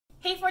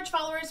Hey Forge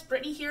followers,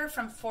 Brittany here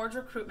from Forge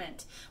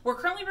Recruitment. We're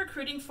currently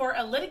recruiting for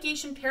a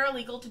litigation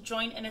paralegal to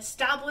join an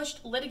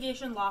established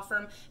litigation law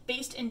firm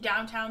based in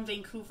downtown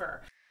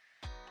Vancouver.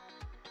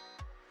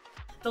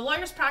 The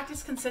lawyer's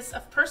practice consists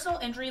of personal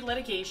injury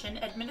litigation,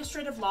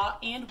 administrative law,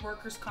 and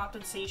workers'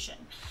 compensation.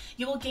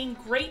 You will gain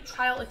great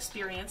trial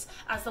experience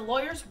as the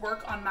lawyers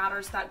work on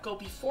matters that go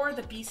before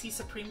the BC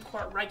Supreme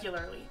Court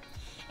regularly.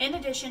 In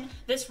addition,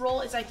 this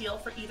role is ideal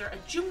for either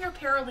a junior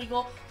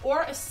paralegal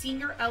or a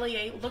senior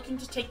LAA looking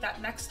to take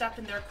that next step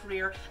in their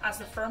career, as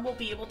the firm will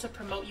be able to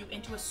promote you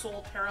into a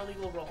sole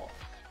paralegal role.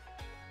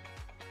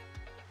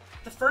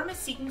 The firm is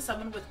seeking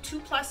someone with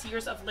 2+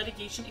 years of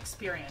litigation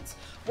experience,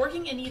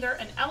 working in either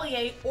an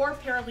LAA or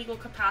paralegal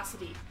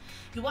capacity.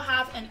 You will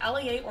have an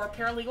LAA or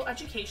paralegal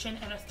education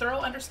and a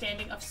thorough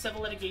understanding of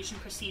civil litigation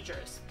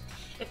procedures.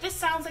 If this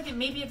sounds like it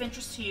may be of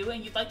interest to you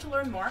and you'd like to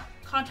learn more,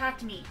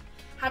 contact me.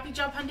 Happy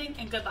job hunting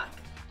and good luck!